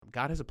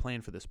God has a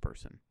plan for this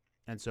person.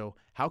 And so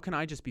how can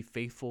I just be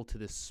faithful to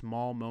this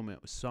small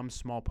moment, some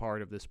small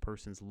part of this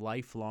person's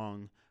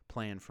lifelong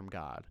plan from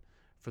God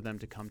for them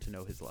to come to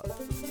know his love?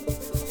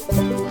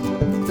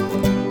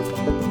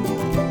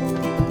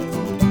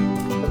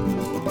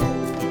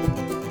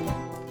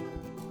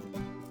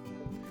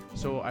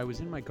 So I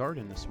was in my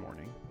garden this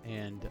morning,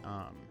 and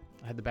I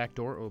had the back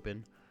door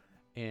open,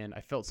 and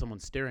I felt someone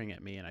staring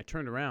at me, and I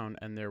turned around,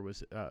 and there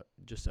was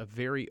just a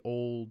very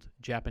old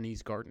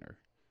Japanese gardener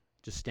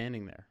just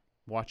standing there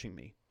watching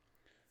me.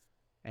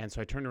 And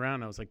so I turned around,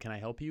 and I was like, "Can I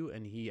help you?"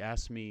 And he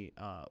asked me,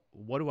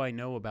 "What do I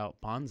know about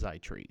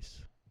bonsai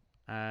trees?"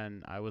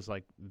 And I was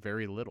like,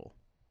 "Very little."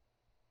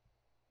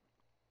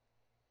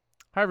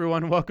 Hi,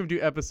 everyone. Welcome to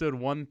episode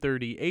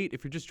 138.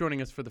 If you're just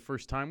joining us for the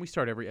first time, we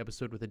start every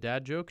episode with a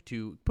dad joke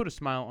to put a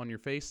smile on your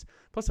face.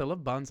 Plus, I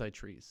love bonsai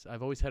trees.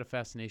 I've always had a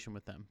fascination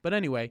with them. But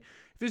anyway,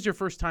 if this is your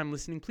first time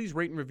listening, please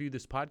rate and review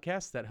this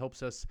podcast. That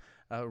helps us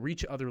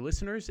reach other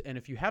listeners. And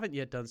if you haven't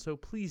yet done so,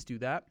 please do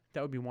that.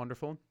 That would be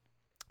wonderful.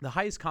 The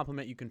highest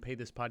compliment you can pay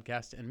this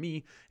podcast and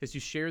me is to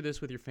share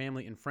this with your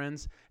family and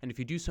friends. And if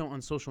you do so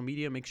on social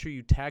media, make sure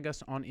you tag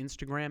us on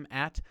Instagram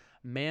at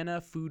Manna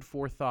Food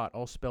for Thought,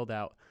 all spelled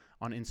out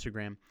on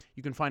Instagram.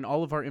 You can find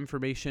all of our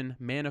information,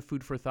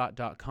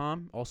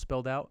 mannafoodforthought.com, all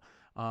spelled out,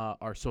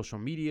 our social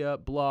media,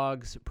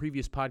 blogs,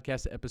 previous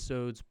podcast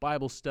episodes,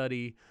 Bible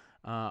study,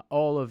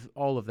 all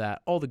of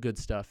that, all the good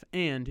stuff.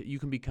 And you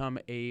can become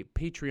a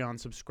Patreon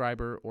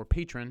subscriber or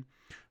patron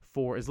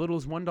for as little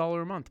as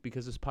 $1 a month,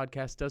 because this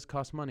podcast does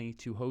cost money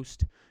to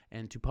host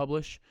and to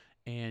publish,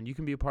 and you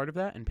can be a part of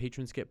that, and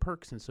patrons get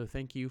perks. And so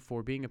thank you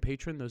for being a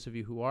patron, those of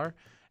you who are,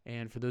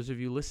 and for those of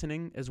you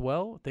listening as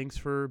well, thanks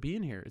for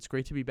being here. It's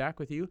great to be back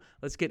with you.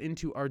 Let's get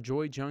into our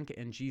joy, junk,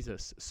 and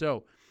Jesus.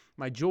 So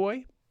my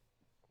joy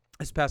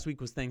this past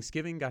week was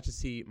Thanksgiving. Got to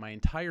see my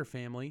entire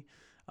family,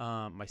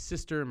 my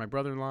sister, my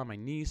brother-in-law, my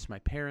niece, my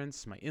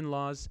parents, my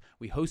in-laws.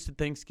 We hosted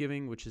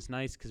Thanksgiving, which is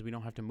nice because we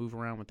don't have to move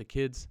around with the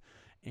kids.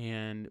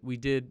 And we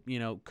did,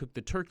 cook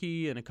the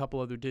turkey and a couple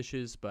other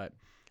dishes, but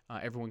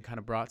everyone kind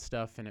of brought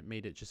stuff, and it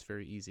made it just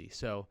very easy.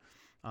 So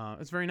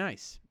it's very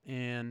nice.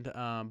 And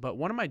but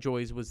one of my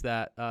joys was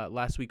that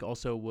last week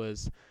also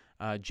was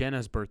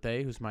Jenna's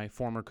birthday, who's my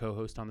former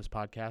co-host on this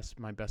podcast,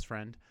 my best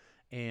friend.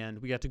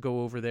 And we got to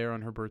go over there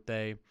on her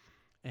birthday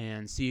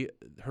and see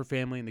her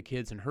family and the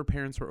kids, and her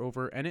parents were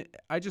over. And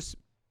I just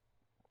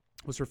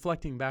was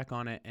reflecting back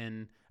on it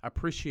and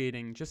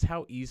appreciating just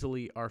how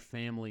easily our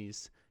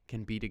families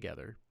can be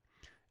together.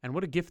 And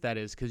what a gift that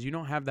is, because you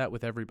don't have that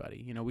with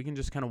everybody. We can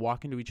just kind of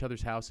walk into each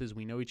other's houses.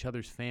 We know each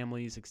other's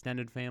families,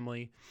 extended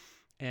family,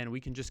 and we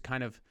can just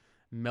kind of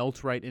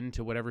melt right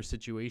into whatever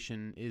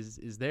situation is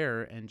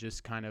there and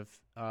just kind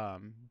of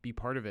be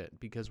part of it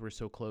because we're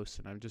so close.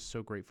 And I'm just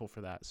so grateful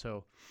for that.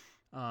 So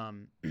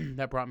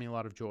that brought me a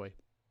lot of joy.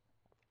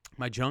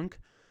 My junk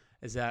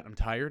is that I'm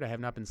tired. I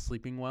have not been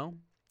sleeping well.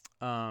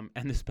 And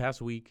this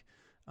past week,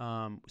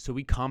 so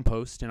we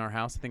compost in our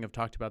house. I think I've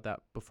talked about that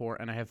before.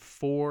 And I have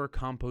 4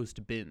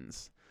 compost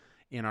bins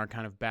in our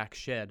kind of back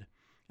shed,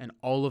 and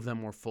all of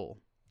them were full,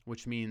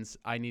 which means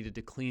I needed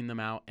to clean them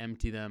out,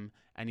 empty them,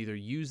 and either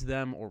use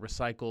them or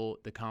recycle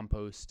the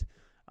compost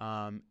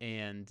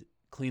and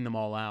clean them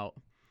all out.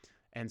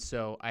 And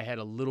so I had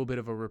a little bit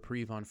of a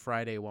reprieve on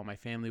Friday while my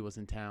family was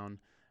in town.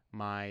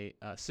 My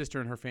sister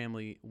and her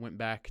family went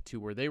back to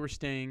where they were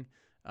staying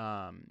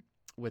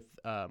with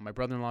my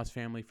brother-in-law's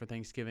family for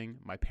Thanksgiving.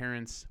 My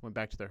parents went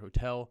back to their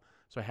hotel.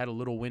 So I had a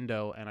little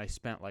window, and I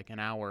spent like an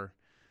hour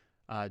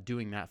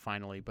doing that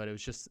finally. But it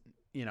was just,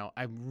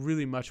 I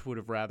really much would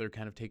have rather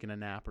kind of taken a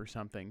nap or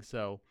something.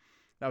 So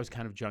that was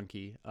kind of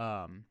junky.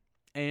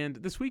 And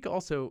this week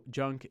also,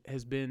 junk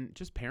has been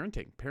just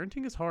parenting.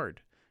 Parenting is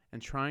hard,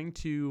 and trying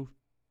to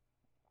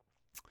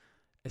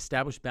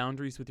establish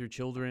boundaries with your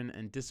children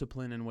and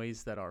discipline in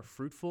ways that are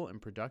fruitful and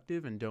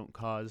productive and don't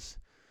cause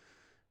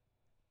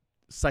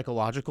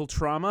psychological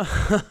trauma,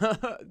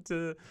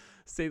 to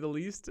say the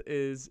least,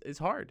 is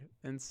hard.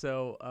 And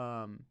so,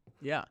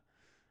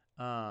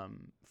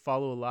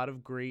 follow a lot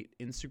of great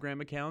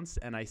Instagram accounts,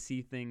 and I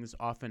see things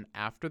often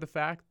after the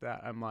fact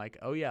that I'm like,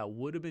 oh yeah,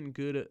 would have been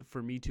good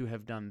for me to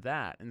have done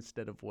that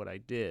instead of what I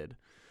did.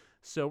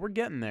 So we're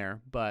getting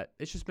there, but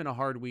it's just been a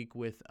hard week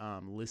with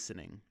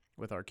listening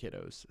with our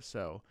kiddos.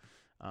 So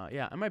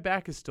and my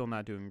back is still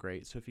not doing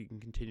great. So if you can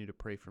continue to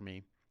pray for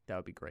me, that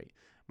would be great.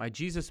 My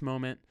Jesus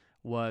moment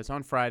was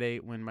on Friday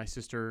when my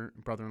sister,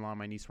 brother-in-law, and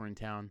my niece were in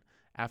town.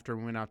 After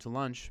we went out to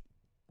lunch,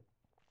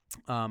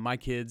 my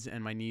kids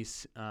and my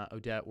niece,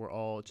 Odette, were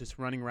all just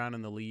running around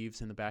in the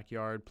leaves in the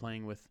backyard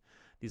playing with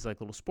these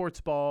like little sports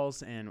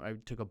balls, and I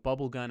took a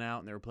bubble gun out,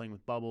 and they were playing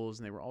with bubbles,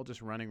 and they were all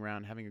just running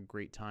around having a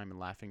great time and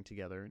laughing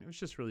together, and it was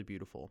just really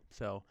beautiful.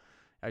 So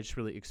I just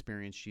really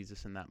experienced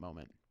Jesus in that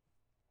moment.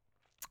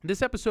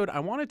 This episode, I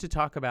wanted to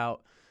talk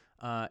about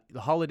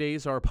the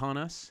holidays are upon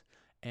us,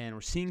 and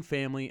we're seeing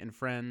family and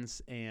friends,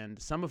 and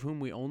some of whom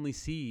we only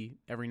see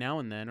every now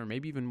and then, or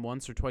maybe even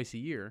once or twice a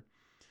year.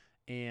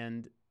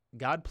 And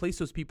God placed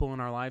those people in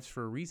our lives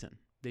for a reason.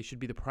 They should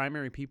be the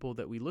primary people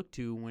that we look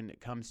to when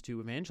it comes to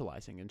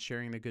evangelizing and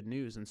sharing the good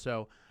news. And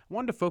so I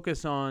wanted to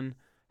focus on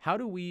how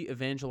do we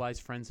evangelize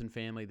friends and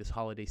family this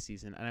holiday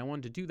season? And I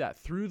wanted to do that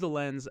through the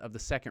lens of the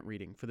second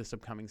reading for this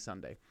upcoming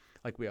Sunday,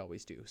 like we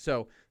always do.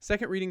 So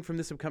second reading from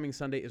this upcoming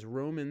Sunday is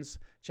Romans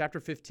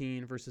chapter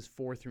 15, verses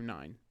 4 through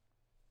 9.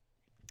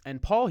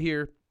 And Paul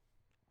here,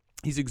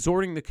 he's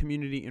exhorting the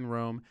community in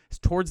Rome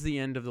towards the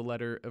end of the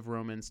letter of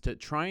Romans to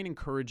try and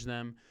encourage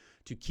them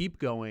to keep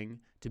going,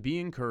 to be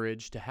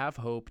encouraged, to have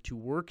hope, to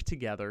work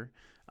together,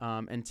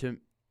 and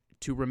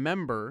to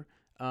remember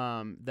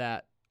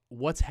that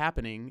what's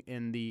happening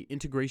in the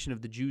integration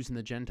of the Jews and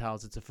the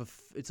Gentiles,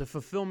 it's a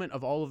fulfillment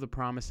of all of the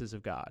promises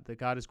of God, that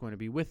God is going to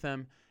be with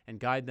them and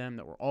guide them,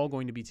 that we're all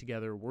going to be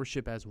together,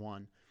 worship as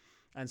one.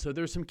 And so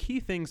there's some key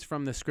things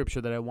from the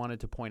scripture that I wanted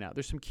to point out.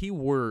 There's some key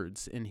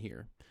words in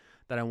here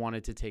that I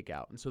wanted to take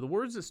out. And so the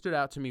words that stood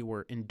out to me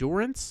were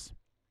endurance,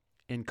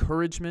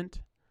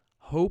 encouragement,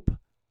 hope,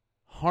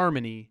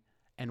 harmony,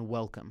 and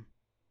welcome.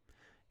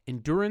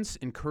 Endurance,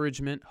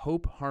 encouragement,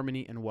 hope,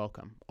 harmony, and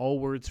welcome. All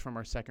words from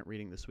our second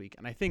reading this week.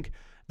 And I think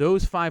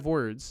those 5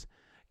 words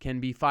can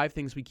be 5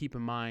 things we keep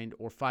in mind,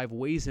 or 5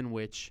 ways in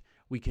which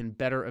we can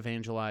better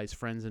evangelize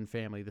friends and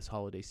family this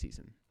holiday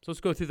season. So let's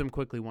go through them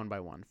quickly one by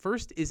one.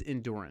 First is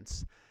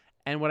endurance.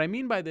 And what I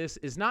mean by this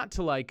is not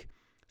to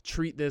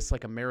treat this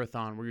like a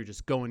marathon where you're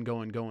just going,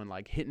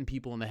 like hitting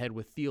people in the head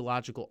with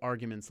theological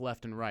arguments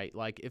left and right.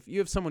 Like if you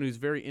have someone who's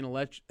very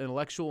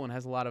intellectual and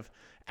has a lot of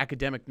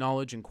academic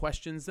knowledge and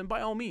questions, then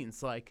by all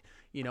means,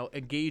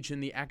 engage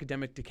in the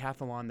academic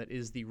decathlon that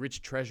is the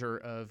rich treasure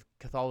of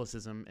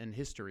Catholicism and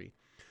history.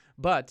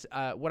 But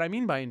what I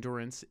mean by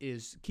endurance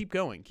is keep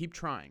going, keep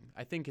trying.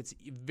 I think it's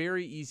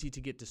very easy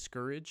to get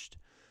discouraged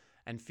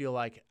and feel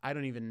like I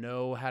don't even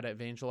know how to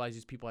evangelize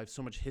these people. I have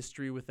so much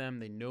history with them.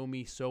 They know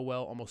me so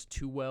well, almost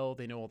too well.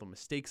 They know all the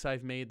mistakes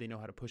I've made. They know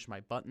how to push my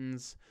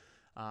buttons.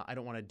 I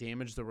don't want to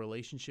damage the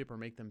relationship or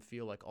make them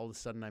feel like all of a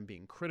sudden I'm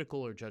being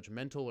critical or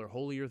judgmental or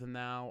holier than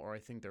thou, or I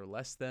think they're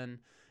less than.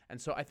 And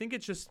so I think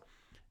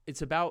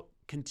it's about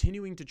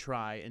continuing to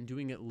try and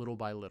doing it little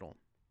by little.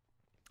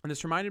 And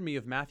this reminded me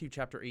of Matthew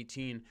chapter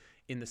 18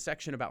 in the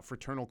section about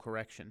fraternal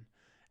correction.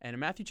 And in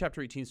Matthew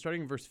chapter 18,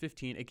 starting in verse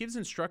 15, it gives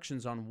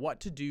instructions on what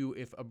to do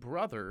if a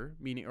brother,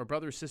 or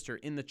brother or sister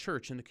in the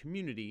church, in the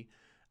community,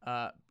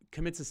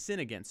 commits a sin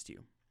against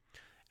you.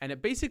 And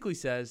it basically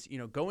says,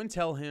 go and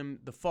tell him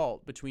the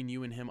fault between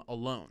you and him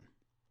alone.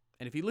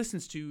 And if he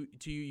listens to you,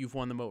 you've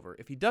won them over.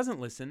 If he doesn't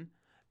listen,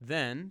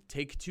 then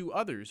take 1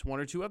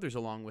 or 2 others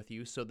along with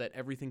you so that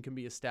everything can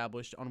be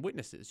established on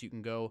witnesses. You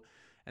can go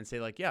and say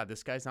yeah,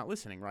 this guy's not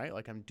listening, right?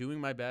 I'm doing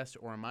my best,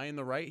 or am I in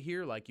the right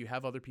here? You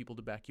have other people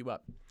to back you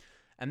up.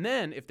 And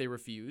then if they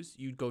refuse,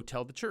 you go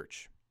tell the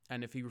church.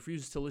 And if he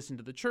refuses to listen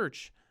to the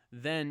church,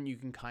 then you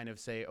can kind of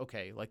say,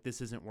 okay,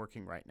 this isn't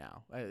working right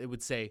now. It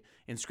would say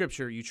in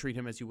scripture, you treat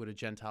him as you would a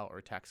Gentile or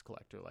a tax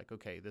collector.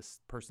 Okay,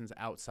 this person's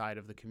outside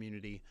of the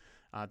community.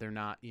 They're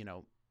not,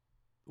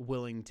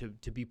 willing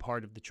to be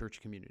part of the church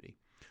community.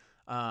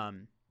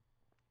 And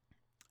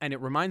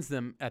it reminds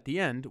them at the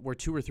end, where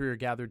 2 or 3 are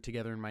gathered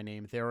together in my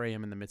name, there I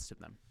am in the midst of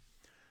them.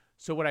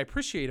 So what I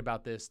appreciate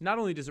about this, not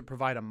only does it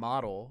provide a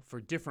model for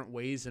different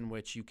ways in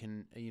which you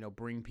can,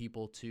 bring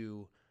people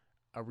to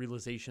a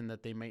realization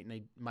that they might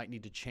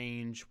need to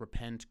change,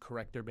 repent,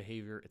 correct their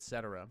behavior,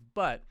 etc.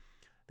 But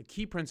the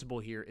key principle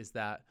here is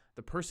that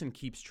the person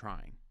keeps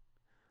trying.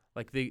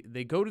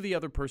 They go to the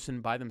other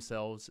person by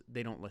themselves,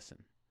 they don't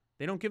listen.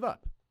 They don't give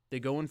up. They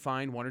go and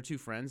find 1 or 2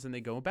 friends and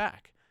they go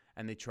back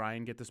and they try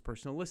and get this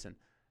person to listen.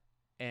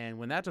 And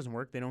when that doesn't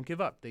work, they don't give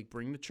up. They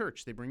bring the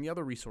church, they bring the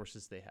other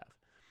resources they have.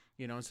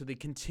 And so they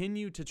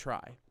continue to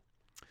try.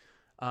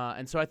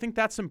 And so I think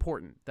that's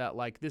important, that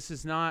this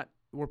is not,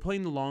 we're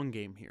playing the long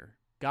game here.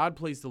 God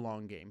plays the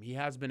long game. He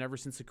has been ever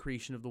since the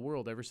creation of the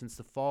world, ever since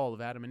the fall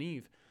of Adam and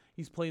Eve.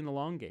 He's playing the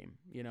long game.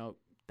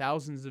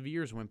 Thousands of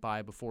years went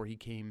by before he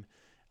came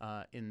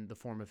in the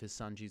form of his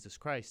son, Jesus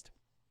Christ,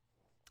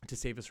 to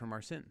save us from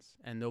our sins.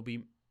 And there'll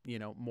be,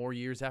 more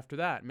years after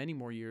that, many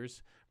more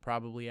years,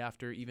 probably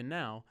after even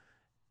now,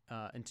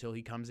 until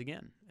he comes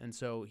again. And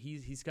so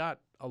he's got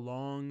a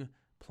long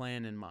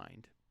plan in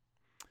mind.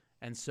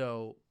 And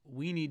so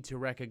we need to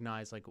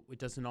recognize it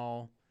doesn't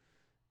all,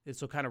 this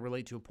will kind of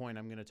relate to a point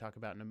I'm going to talk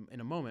about in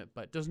a moment,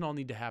 but it doesn't all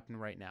need to happen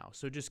right now.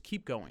 So just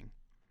keep going.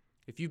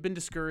 If you've been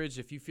discouraged,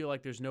 if you feel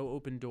like there's no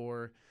open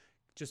door,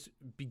 just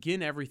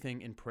begin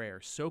everything in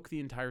prayer. Soak the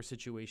entire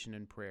situation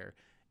in prayer.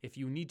 If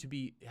you need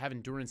to have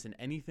endurance in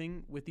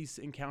anything with these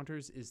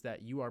encounters, is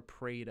that you are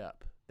prayed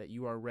up, that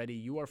you are ready,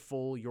 you are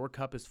full, your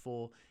cup is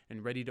full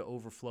and ready to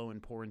overflow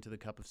and pour into the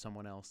cup of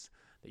someone else.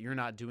 That you're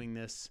not doing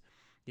this,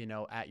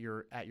 at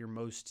your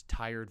most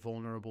tired,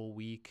 vulnerable,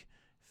 weak,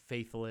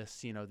 faithless,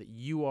 that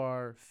you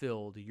are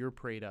filled, you're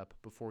prayed up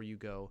before you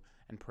go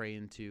and pray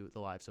into the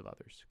lives of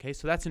others. Okay,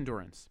 so that's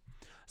endurance.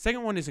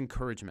 Second one is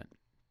encouragement.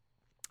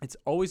 It's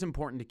always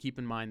important to keep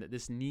in mind that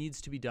this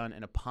needs to be done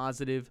in a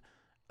positive,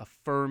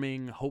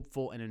 affirming,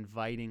 hopeful, and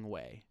inviting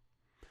way.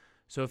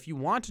 So if you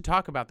want to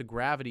talk about the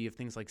gravity of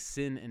things like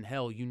sin and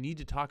hell, you need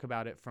to talk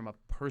about it from a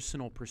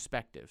personal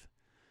perspective,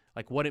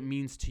 like what it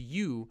means to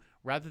you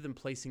rather than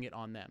placing it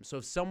on them. So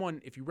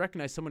if you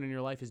recognize someone in your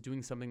life is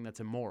doing something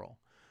that's immoral,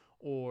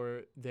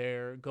 or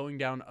they're going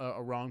down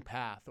a wrong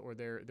path, or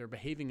they're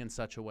behaving in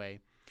such a way,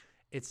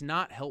 it's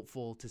not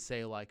helpful to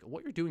say like,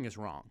 what you're doing is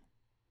wrong.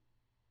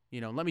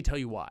 Let me tell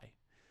you why.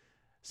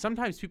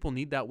 Sometimes people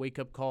need that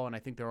wake-up call, and I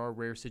think there are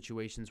rare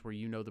situations where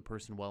you know the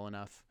person well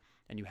enough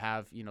and you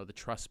have, the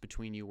trust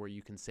between you where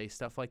you can say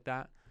stuff like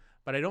that.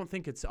 But I don't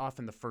think it's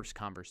often the first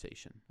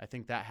conversation. I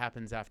think that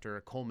happens after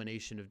a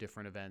culmination of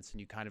different events, and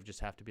you kind of just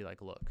have to be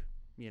like, look,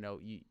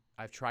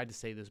 I've tried to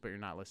say this, but you're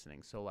not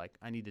listening. So, like,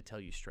 I need to tell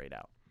you straight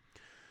out.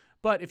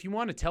 But if you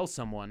want to tell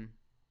someone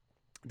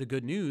the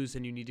good news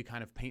and you need to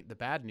kind of paint the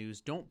bad news,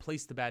 don't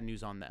place the bad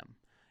news on them.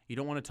 You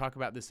don't want to talk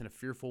about this in a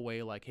fearful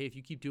way, like, hey, if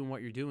you keep doing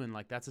what you're doing,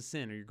 like, that's a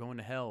sin, or you're going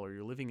to hell, or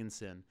you're living in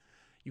sin.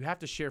 You have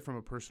to share from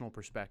a personal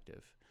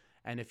perspective.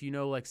 And if you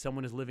know, like,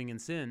 someone is living in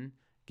sin,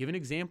 give an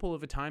example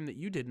of a time that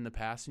you did in the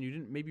past and you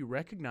didn't maybe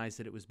recognize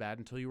that it was bad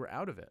until you were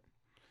out of it.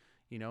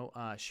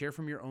 Share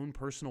from your own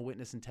personal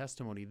witness and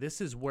testimony. This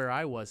is where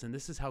I was, and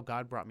this is how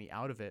God brought me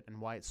out of it and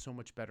why it's so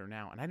much better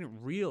now. And I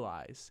didn't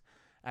realize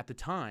at the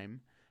time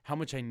how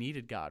much I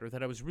needed God, or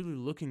that I was really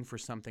looking for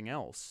something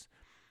else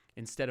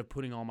instead of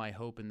putting all my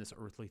hope in this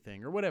earthly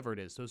thing, or whatever it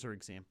is. Those are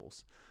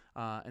examples.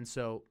 And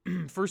so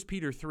 1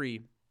 Peter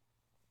 3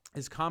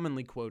 is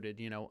commonly quoted,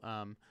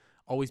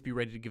 always be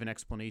ready to give an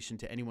explanation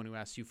to anyone who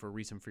asks you for a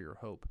reason for your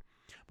hope.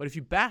 But if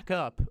you back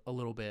up a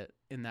little bit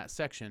in that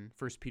section,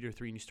 1 Peter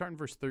 3, and you start in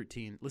verse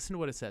 13, listen to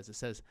what it says. It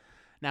says,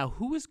 "Now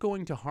who is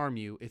going to harm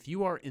you if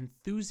you are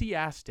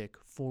enthusiastic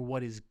for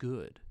what is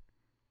good?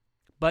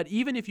 But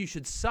even if you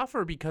should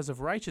suffer because of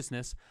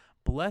righteousness,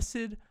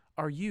 blessed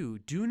are you.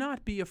 Do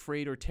not be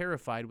afraid or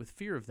terrified with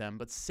fear of them,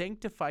 but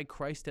sanctify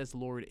Christ as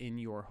Lord in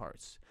your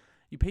hearts."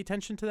 You pay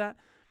attention to that?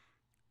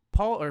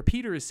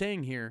 Peter is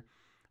saying here,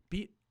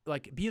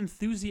 be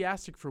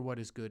enthusiastic for what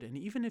is good, and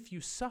even if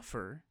you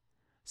suffer,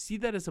 see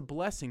that as a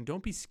blessing.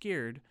 Don't be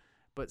scared,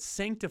 but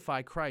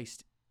sanctify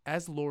Christ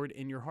as Lord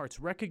in your hearts.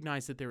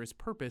 Recognize that there is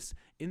purpose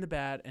in the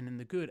bad and in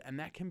the good, and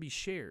that can be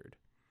shared.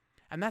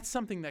 And that's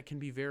something that can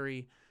be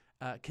very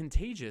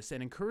contagious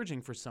and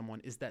encouraging for someone,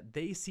 is that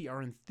they see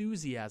our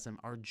enthusiasm,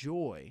 our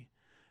joy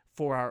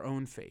for our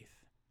own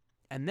faith.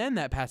 And then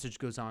that passage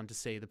goes on to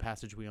say, the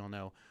passage we all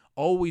know,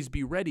 always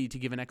be ready to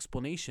give an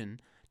explanation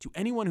to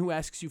anyone who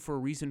asks you for a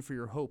reason for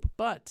your hope,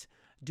 but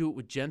do it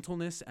with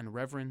gentleness and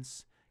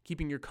reverence,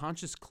 keeping your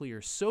conscience clear,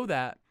 so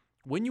that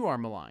when you are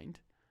maligned,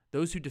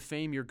 those who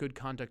defame your good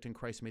conduct in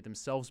Christ may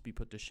themselves be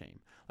put to shame.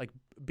 Like,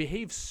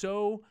 behave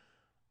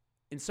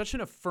in such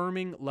an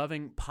affirming,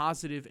 loving,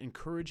 positive,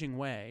 encouraging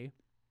way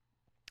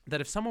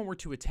that if someone were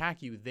to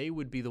attack you, they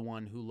would be the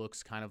one who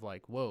looks kind of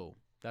like, whoa,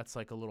 that's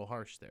like a little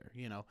harsh there.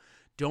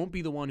 Don't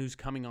be the one who's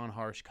coming on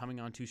harsh, coming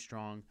on too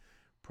strong,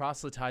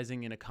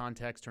 proselytizing in a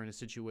context or in a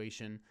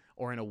situation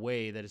or in a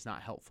way that is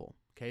not helpful.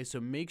 Okay, so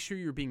make sure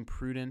you're being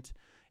prudent.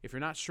 If you're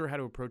not sure how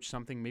to approach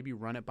something, maybe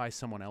run it by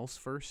someone else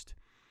first,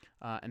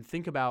 and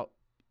think about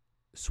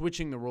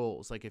switching the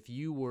roles. Like, if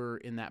you were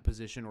in that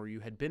position, or you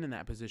had been in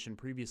that position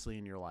previously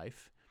in your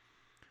life,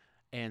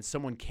 and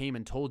someone came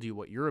and told you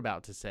what you're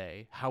about to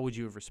say, how would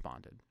you have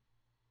responded?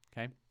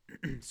 Okay,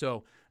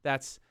 so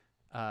that's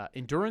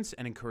endurance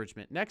and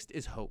encouragement. Next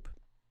is hope.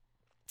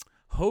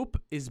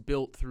 Hope is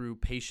built through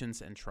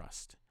patience and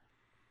trust.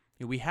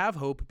 We have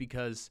hope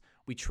because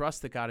we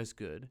trust that God is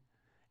good,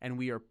 and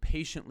we are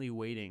patiently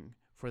waiting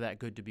for that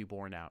good to be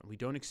borne out. We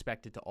don't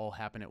expect it to all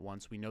happen at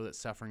once. We know that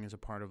suffering is a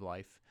part of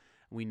life.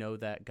 We know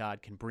that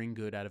God can bring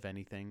good out of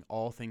anything.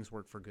 All things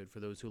work for good for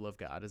those who love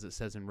God, as it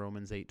says in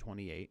Romans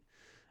 8:28,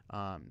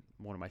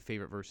 one of my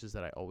favorite verses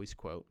that I always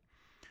quote.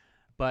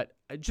 But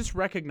just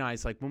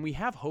recognize, like, when we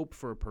have hope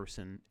for a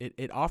person,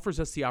 it offers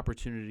us the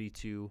opportunity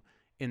to,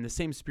 in the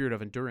same spirit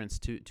of endurance,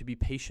 to be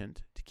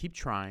patient, to keep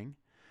trying,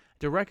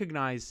 to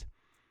recognize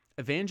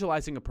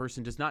evangelizing a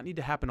person does not need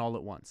to happen all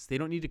at once. They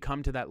don't need to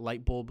come to that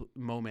light bulb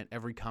moment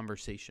every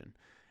conversation.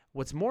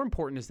 What's more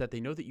important is that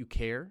they know that you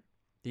care,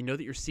 they know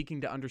that you're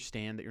seeking to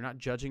understand, that you're not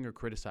judging or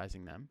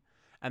criticizing them,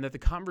 and that the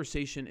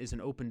conversation is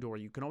an open door.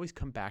 You can always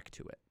come back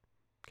to it,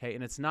 okay?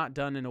 And it's not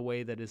done in a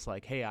way that is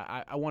like, hey,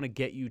 I want to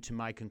get you to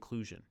my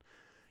conclusion.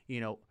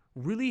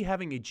 Really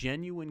having a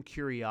genuine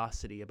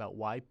curiosity about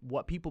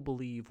what people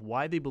believe,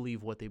 why they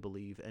believe what they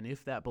believe, and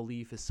if that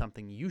belief is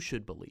something you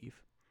should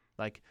believe.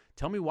 Like,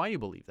 tell me why you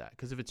believe that,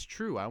 because if it's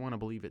true, I want to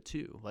believe it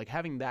too. Like,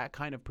 having that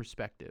kind of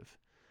perspective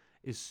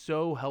is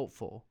so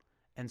helpful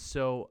and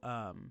so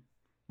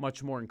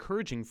much more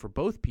encouraging for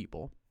both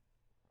people,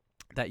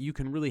 that you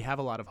can really have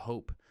a lot of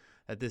hope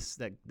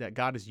that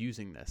God is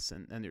using this,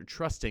 and you're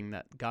trusting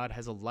that God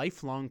has a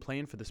lifelong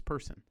plan for this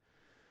person.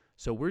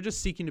 So we're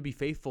just seeking to be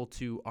faithful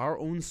to our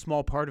own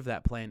small part of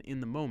that plan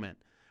in the moment.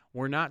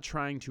 We're not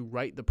trying to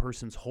write the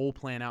person's whole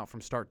plan out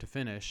from start to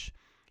finish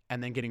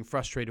and then getting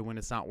frustrated when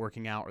it's not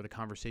working out, or the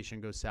conversation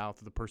goes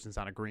south, or the person's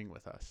not agreeing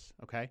with us,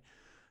 okay?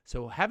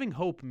 So having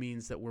hope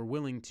means that we're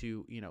willing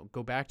to,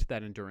 go back to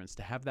that endurance,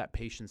 to have that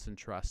patience and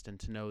trust, and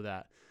to know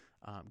that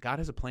God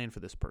has a plan for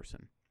this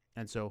person.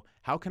 And so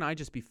how can I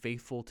just be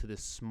faithful to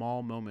this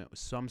small moment,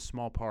 some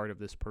small part of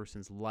this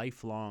person's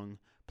lifelong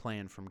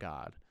plan from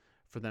God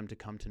for them to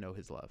come to know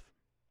his love?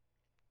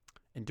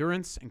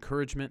 Endurance,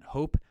 encouragement,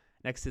 hope.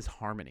 Next is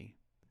harmony.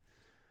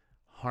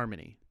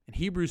 Harmony. In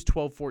Hebrews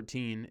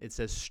 12:14, it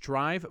says,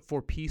 "Strive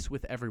for peace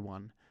with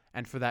everyone,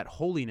 and for that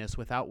holiness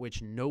without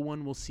which no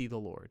one will see the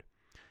Lord."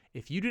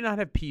 If you do not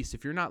have peace,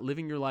 if you're not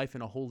living your life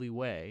in a holy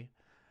way,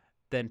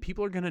 then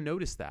people are going to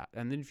notice that.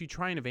 And then if you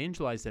try and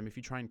evangelize them, if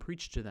you try and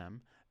preach to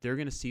them, they're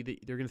going to see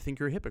that they're going to think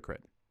you're a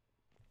hypocrite.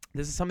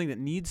 This is something that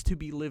needs to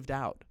be lived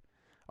out.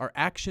 Our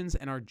actions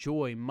and our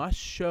joy must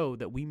show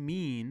that we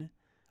mean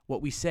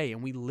what we say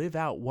and we live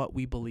out what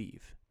we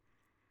believe.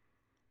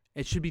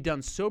 It should be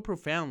done so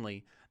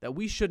profoundly that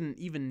we shouldn't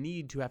even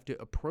need to have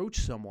to approach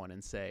someone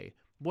and say,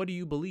 "What do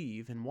you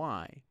believe and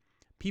why?"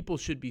 People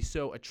should be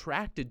so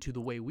attracted to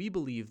the way we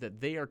believe that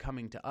they are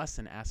coming to us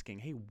and asking,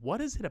 "Hey,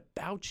 what is it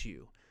about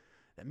you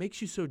that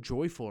makes you so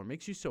joyful or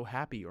makes you so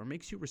happy or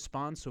makes you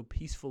respond so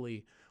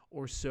peacefully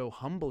or so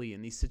humbly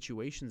in these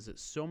situations that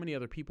so many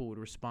other people would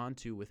respond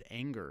to with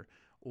anger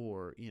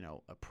or,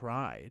 a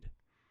pride?"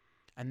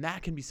 And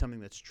that can be something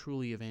that's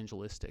truly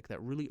evangelistic,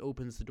 that really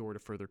opens the door to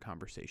further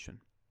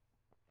conversation.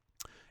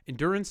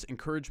 Endurance,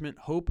 encouragement,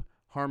 hope,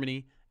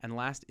 harmony, and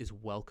last is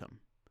welcome.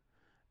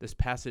 This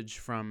passage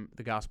from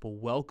the gospel,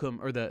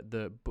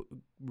 the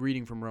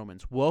reading from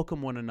Romans,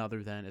 "Welcome one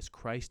another then as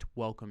Christ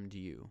welcomed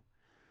you."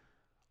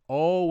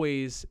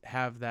 Always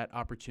have that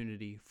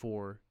opportunity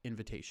for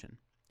invitation.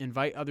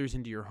 Invite others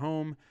into your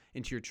home,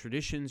 into your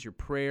traditions, your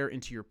prayer,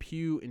 into your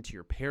pew, into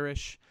your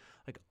parish.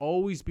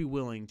 Always be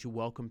willing to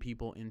welcome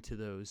people into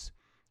those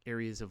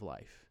areas of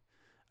life.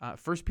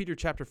 1 Peter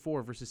chapter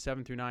 4, verses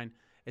 7 through 9,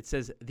 it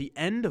says, "The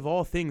end of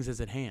all things is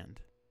at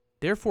hand.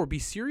 Therefore be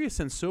serious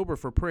and sober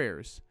for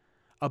prayers.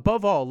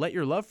 Above all, let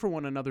your love for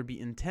one another be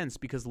intense,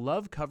 because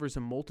love covers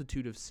a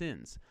multitude of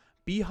sins.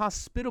 Be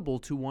hospitable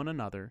to one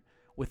another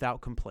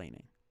without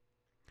complaining."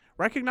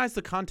 Recognize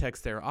the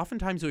context there.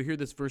 Oftentimes you'll hear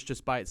this verse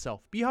just by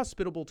itself. Be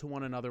hospitable to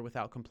one another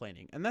without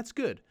complaining. And that's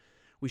good.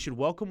 We should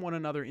welcome one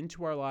another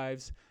into our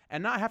lives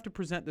and not have to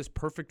present this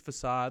perfect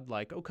facade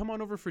like, "Oh, come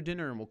on over for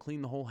dinner and we'll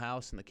clean the whole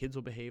house and the kids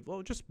will behave."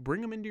 Well, just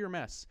bring them into your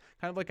mess.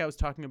 Kind of like I was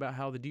talking about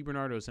how the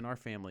DiBernardos in our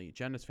family,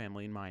 Jenna's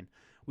family and mine,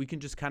 we can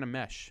just kind of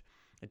mesh.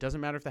 It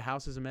doesn't matter if the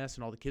house is a mess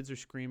and all the kids are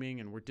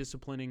screaming and we're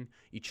disciplining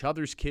each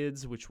other's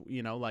kids, which,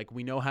 we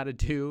know how to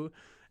do.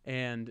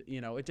 And,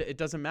 it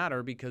doesn't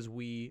matter because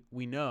we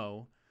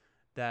know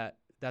that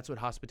that's what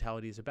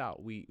hospitality is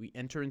about. We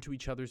enter into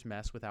each other's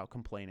mess without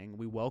complaining.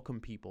 We welcome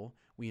people.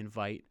 We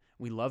invite.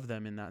 We love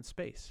them in that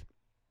space.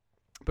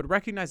 But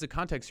recognize the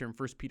context here in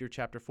 1 Peter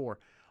chapter 4.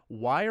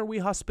 Why are we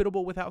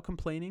hospitable without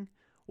complaining?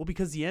 Well,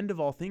 because the end of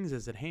all things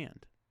is at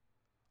hand.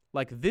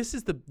 This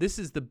is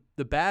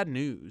the bad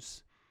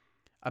news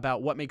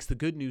about what makes the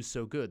good news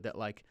so good,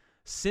 that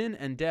sin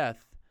and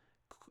death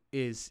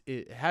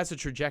it has a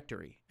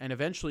trajectory, and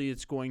eventually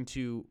it's going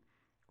to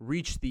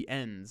reach the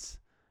ends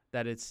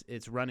that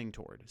it's running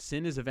toward.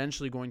 Sin is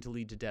eventually going to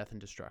lead to death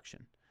and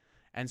destruction.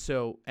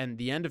 And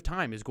the end of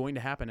time is going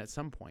to happen at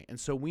some point. And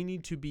so we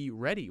need to be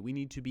ready. We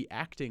need to be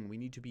acting. We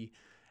need to be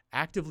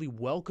actively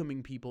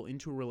welcoming people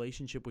into a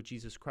relationship with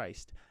Jesus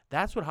Christ.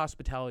 That's what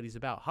hospitality is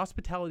about.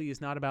 Hospitality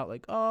is not about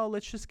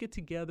let's just get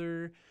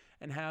together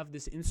and have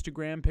this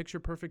Instagram picture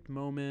perfect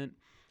moment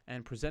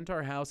and present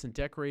our house and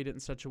decorate it in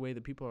such a way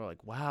that people are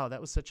like, "Wow,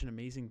 that was such an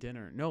amazing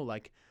dinner." No,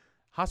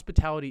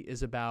 hospitality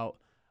is about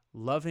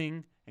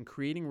loving and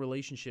creating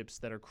relationships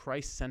that are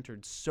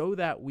Christ-centered so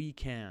that we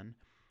can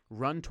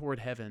run toward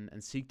heaven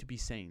and seek to be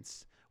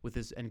saints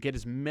and get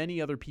as many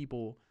other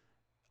people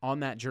on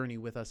that journey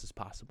with us as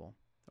possible.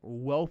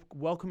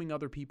 Welcoming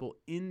other people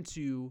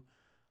into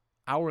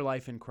our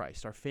life in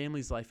Christ, our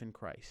family's life in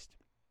Christ.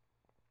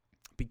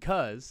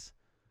 Because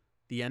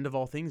the end of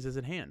all things is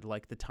at hand.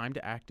 The time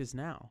to act is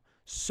now.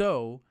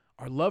 So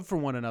our love for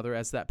one another,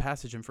 as that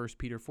passage in 1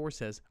 Peter 4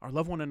 says, our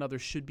love one another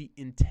should be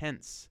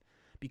intense,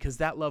 because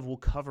that love will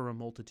cover a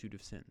multitude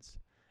of sins.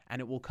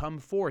 And it will come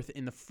forth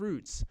in the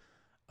fruits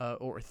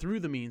or through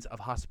the means of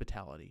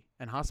hospitality.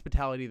 And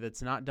hospitality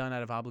that's not done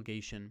out of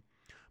obligation,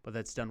 but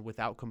that's done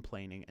without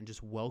complaining and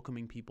just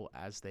welcoming people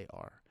as they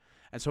are.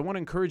 And so I want to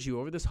encourage you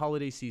over this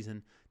holiday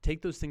season,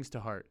 take those things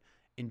to heart.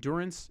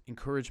 Endurance,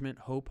 encouragement,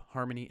 hope,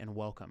 harmony, and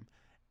welcome.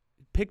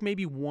 Pick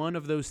maybe one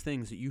of those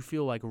things that you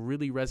feel like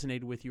really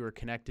resonated with you or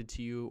connected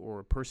to you or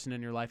a person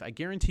in your life. I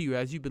guarantee you,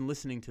 as you've been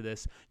listening to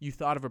this, you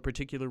thought of a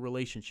particular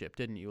relationship,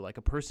 didn't you? Like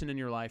a person in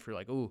your life, you're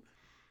like, "Oh,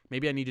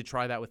 maybe I need to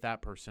try that with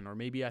that person." Or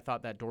maybe I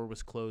thought that door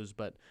was closed,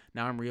 but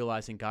now I'm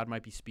realizing God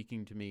might be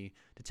speaking to me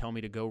to tell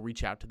me to go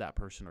reach out to that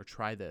person or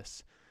try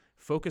this.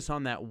 Focus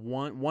on that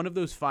one of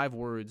those 5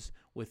 words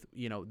with,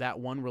 that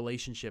one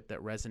relationship that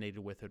resonated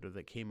with it or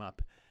that came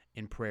up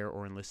in prayer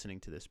or in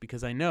listening to this.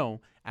 Because I know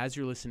as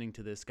you're listening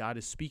to this, God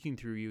is speaking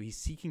through you. He's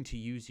seeking to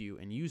use you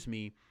and use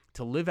me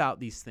to live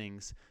out these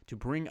things, to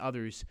bring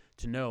others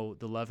to know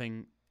the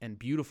loving and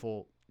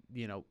beautiful,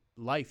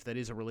 life that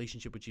is a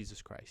relationship with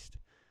Jesus Christ.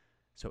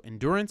 So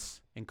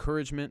endurance,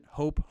 encouragement,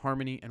 hope,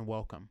 harmony, and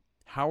welcome.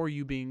 How are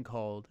you being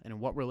called, and in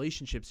what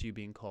relationships are you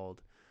being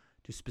called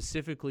to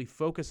specifically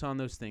focus on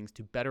those things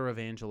to better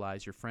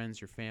evangelize your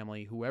friends, your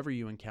family, whoever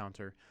you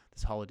encounter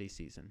this holiday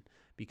season?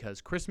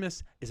 Because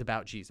Christmas is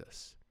about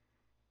Jesus.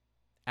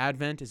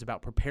 Advent is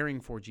about preparing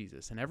for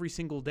Jesus, and every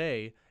single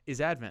day is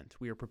Advent.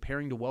 We are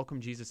preparing to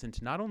welcome Jesus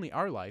into not only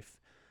our life,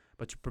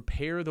 but to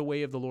prepare the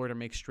way of the Lord and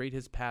make straight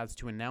his paths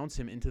to announce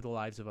him into the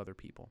lives of other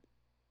people.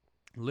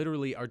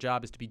 Literally, our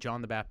job is to be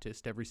John the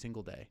Baptist every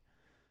single day,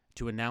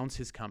 to announce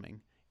his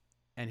coming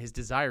and his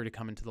desire to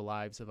come into the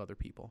lives of other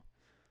people.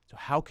 So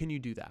how can you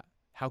do that?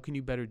 How can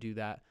you better do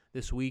that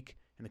this week,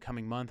 in the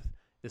coming month,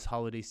 this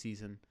holiday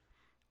season,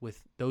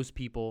 with those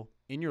people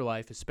in your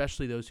life,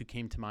 especially those who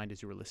came to mind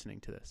as you were listening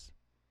to this?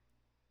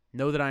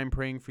 Know that I am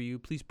praying for you.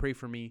 Please pray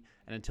for me.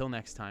 And until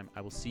next time,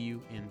 I will see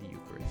you in the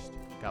Eucharist.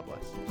 God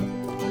bless.